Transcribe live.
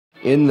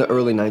In the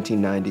early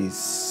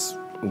 1990s,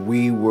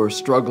 we were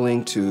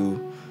struggling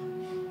to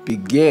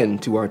begin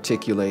to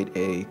articulate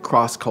a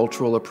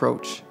cross-cultural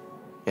approach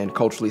and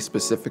culturally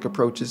specific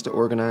approaches to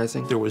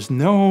organizing. There was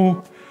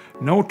no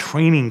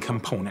training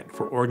component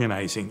for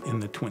organizing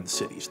in the Twin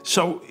Cities.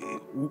 So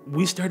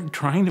we started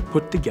trying to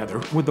put together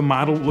what the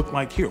model looked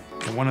like here.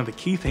 And one of the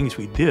key things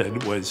we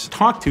did was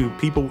talk to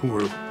people who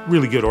were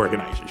really good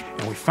organizers.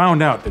 And we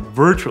found out that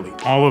virtually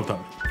all of them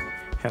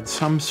had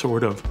some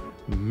sort of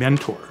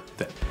mentor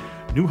that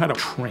knew how to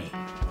train.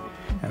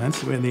 And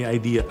that's when the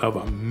idea of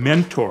a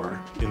mentor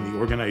in the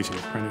organizing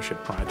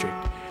apprenticeship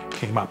project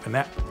came up. And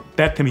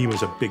that to me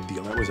was a big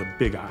deal. That was a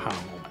big aha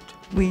moment.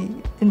 We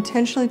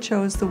intentionally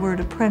chose the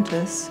word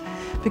apprentice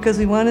because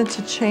we wanted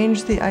to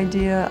change the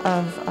idea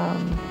of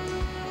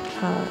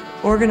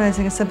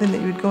organizing as something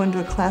that you would go into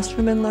a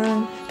classroom and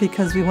learn,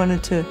 because we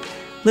wanted to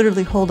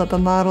literally hold up a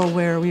model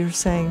where we were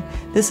saying,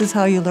 this is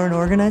how you learn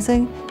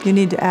organizing. You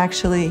need to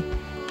actually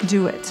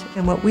do it.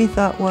 And what we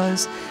thought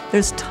was,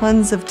 there's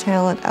tons of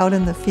talent out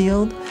in the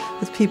field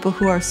with people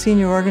who are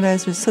senior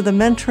organizers. So the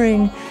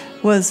mentoring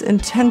was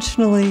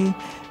intentionally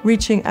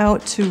reaching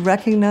out to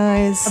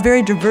recognize a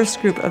very diverse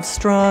group of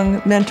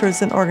strong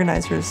mentors and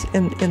organizers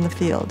in the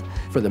field.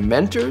 For the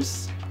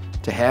mentors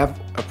to have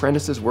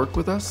apprentices work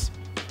with us,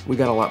 we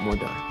got a lot more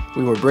done.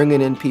 We were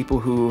bringing in people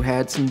who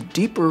had some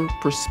deeper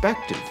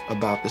perspective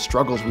about the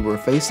struggles we were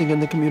facing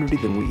in the community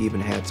than we even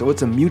had. So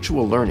it's a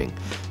mutual learning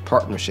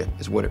partnership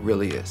is what it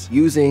really is.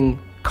 Using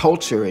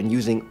culture and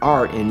using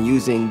art and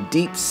using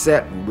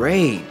deep-set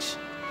rage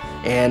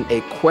and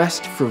a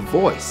quest for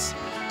voice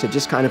to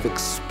just kind of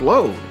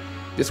explode.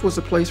 This was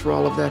a place where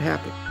all of that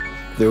happened.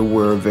 There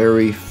were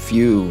very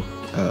few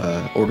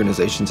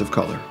organizations of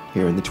color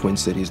here in the Twin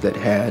Cities that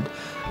had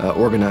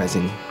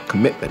organizing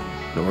commitment,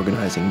 an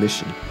organizing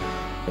mission.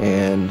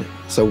 And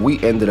so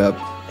we ended up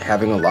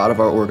having a lot of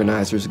our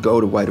organizers go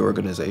to white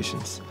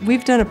organizations.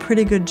 We've done a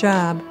pretty good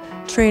job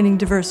training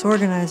diverse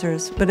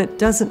organizers, but it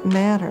doesn't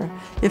matter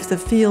if the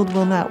field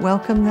will not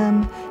welcome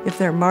them, if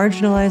they're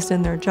marginalized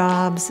in their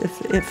jobs,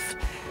 if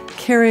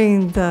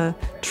carrying the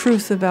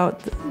truth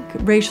about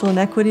racial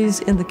inequities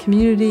in the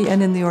community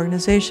and in the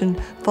organization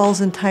falls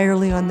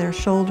entirely on their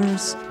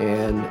shoulders.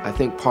 And I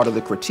think part of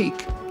the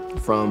critique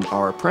from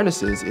our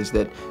apprentices is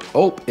that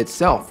OAP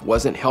itself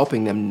wasn't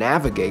helping them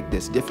navigate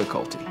this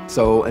difficulty.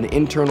 So an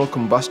internal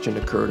combustion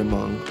occurred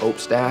among OAP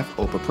staff,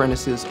 OAP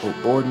apprentices,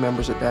 OAP board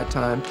members at that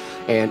time,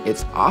 and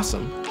it's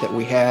awesome that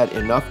we had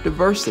enough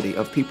diversity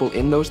of people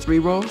in those three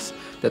roles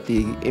that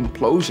the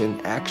implosion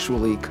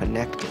actually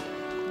connected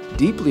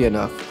deeply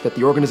enough that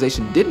the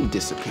organization didn't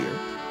disappear.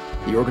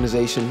 The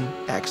organization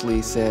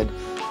actually said,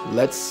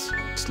 let's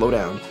slow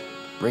down,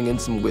 bring in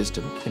some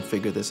wisdom, and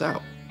figure this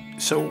out.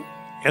 So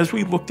as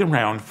we looked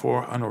around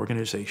for an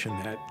organization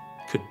that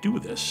could do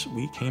this,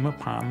 we came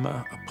upon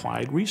the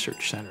Applied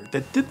Research Center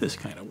that did this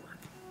kind of work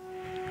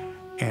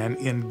and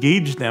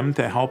engaged them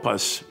to help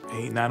us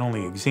not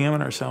only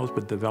examine ourselves,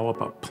 but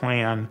develop a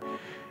plan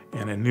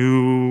and a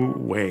new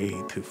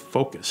way to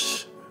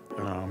focus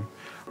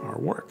our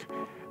work.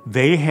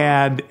 They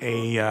had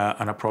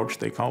an approach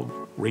they called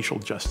racial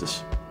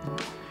justice.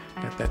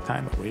 At that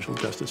time, a racial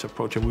justice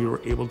approach, and we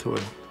were able to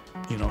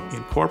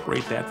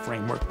incorporate that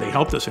framework. They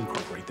helped us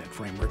incorporate that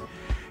framework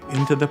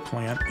into the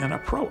plan and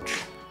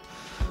approach.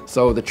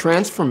 So the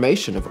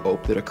transformation of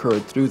OAP that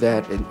occurred through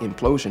that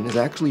implosion is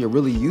actually a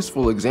really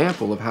useful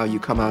example of how you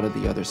come out of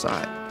the other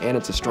side. And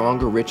it's a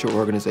stronger, richer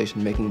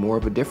organization making more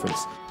of a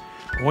difference.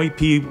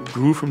 OAP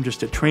grew from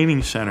just a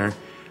training center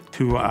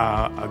to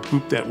a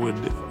group that would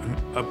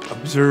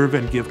observe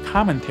and give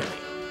commentary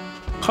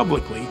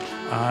publicly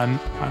on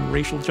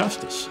racial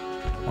justice.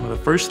 One of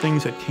the first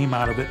things that came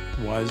out of it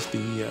was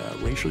the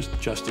Racial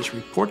Justice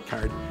Report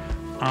Card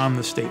on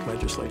the state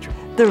legislature.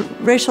 The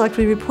Racial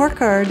Equity Report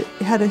Card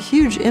had a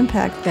huge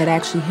impact. That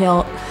actually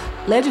held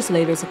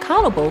legislators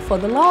accountable for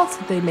the laws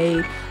that they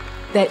made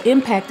that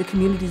impact the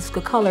communities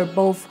of color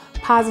both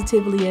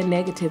positively and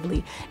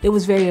negatively. It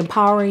was very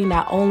empowering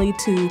not only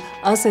to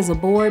us as a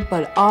board,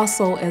 but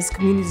also as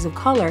communities of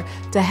color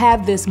to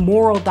have this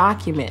moral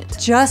document.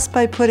 Just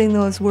by putting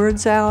those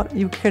words out,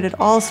 you created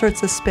all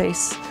sorts of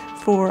space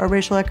for a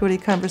racial equity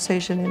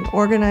conversation in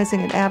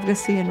organizing and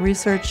advocacy and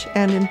research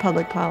and in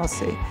public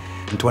policy.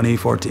 In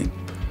 2014,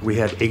 we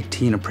had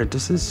 18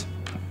 apprentices,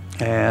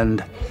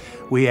 and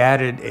we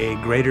added a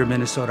Greater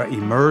Minnesota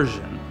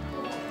immersion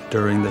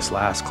during this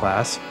last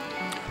class.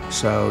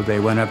 So they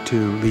went up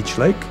to Leech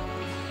Lake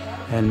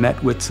and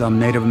met with some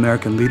Native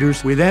American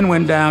leaders. We then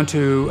went down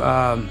to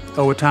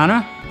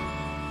Owatonna,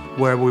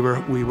 where we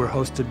were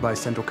hosted by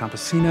Central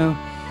Campesino.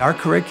 Our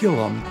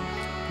curriculum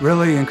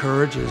really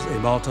encourages a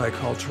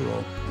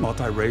multicultural,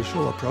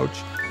 multiracial approach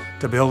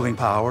to building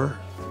power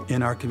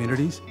in our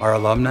communities. Our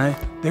alumni,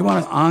 they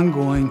want an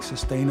ongoing,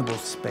 sustainable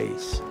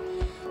space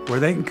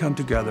where they can come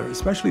together,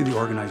 especially the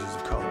organizers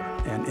of color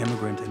and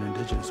immigrant and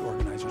indigenous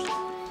organizers.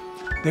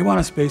 They want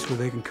a space where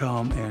they can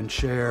come and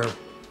share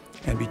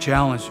and be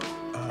challenged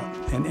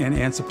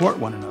and support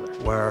one another,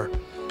 where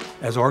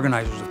as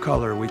organizers of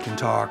color, we can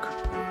talk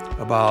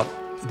about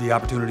the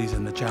opportunities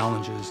and the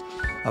challenges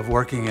of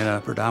working in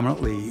a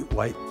predominantly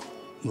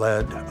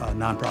white-led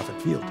nonprofit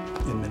field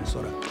in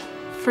Minnesota.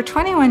 For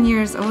 21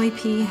 years,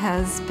 OAP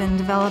has been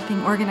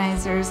developing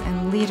organizers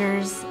and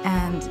leaders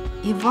and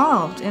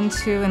evolved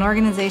into an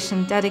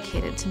organization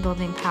dedicated to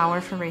building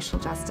power for racial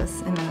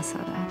justice in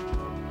Minnesota.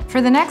 For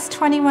the next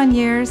 21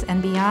 years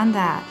and beyond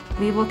that,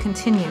 we will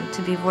continue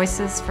to be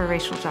voices for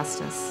racial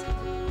justice.